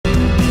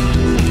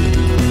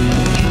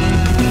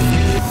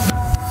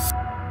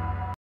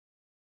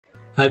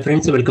Hi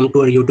friends, welcome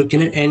to our YouTube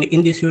channel, and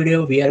in this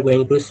video we are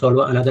going to solve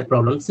another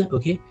problems.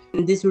 Okay,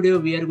 in this video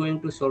we are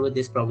going to solve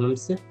these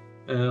problems.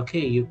 Okay,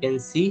 you can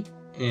see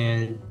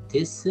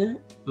this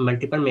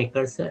multiple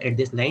makers at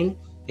this line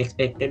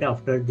expected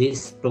after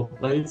these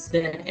tokens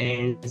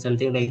and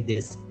something like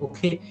this.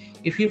 Okay,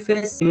 if you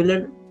face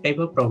similar type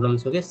of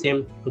problems, okay,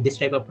 same this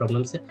type of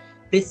problems,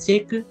 please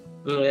check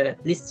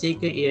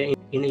in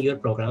your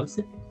programs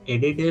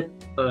added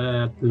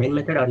main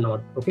method or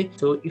not. Okay,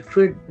 so if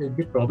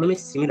the problem is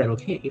similar,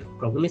 okay, if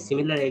problem is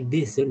similar like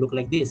this, look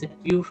like this,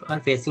 you are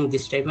facing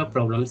this type of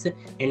problems, and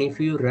if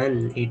you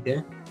run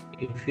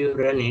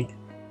it,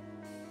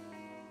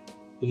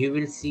 you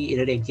will see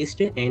error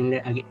exist. And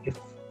if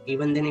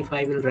even then if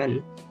I will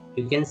run,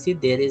 you can see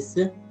there is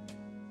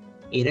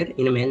error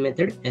in a main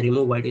method,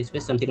 remove white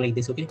space, something like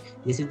this. Okay,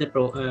 this is the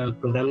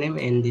program name,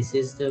 and this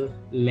is the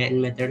main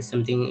method,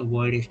 something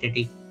void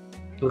static.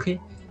 Okay,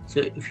 so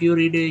if you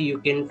read, you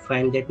can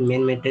find that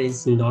main method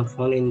is not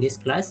found in this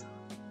class.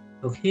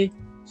 Okay,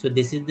 so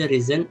this is the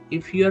reason.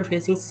 If you are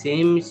facing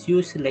same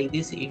issues like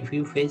this, if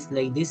you face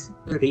like this,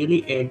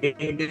 really added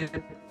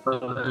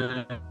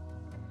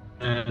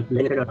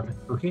main method,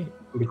 okay,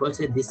 because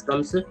this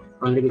comes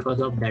only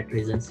because of that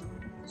reasons.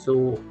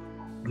 So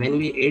when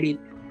we add it,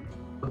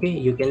 okay,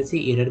 you can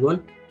see error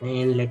gone,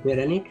 and let me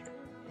run it.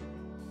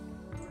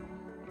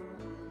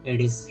 It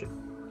is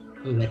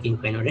working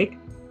fine. All right,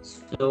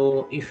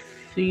 so if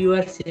you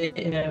are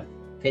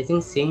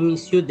facing same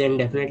issue, then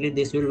definitely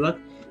this will work.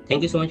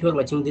 Thank you so much for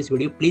watching this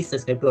video. Please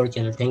subscribe to our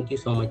channel. Thank you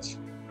so much.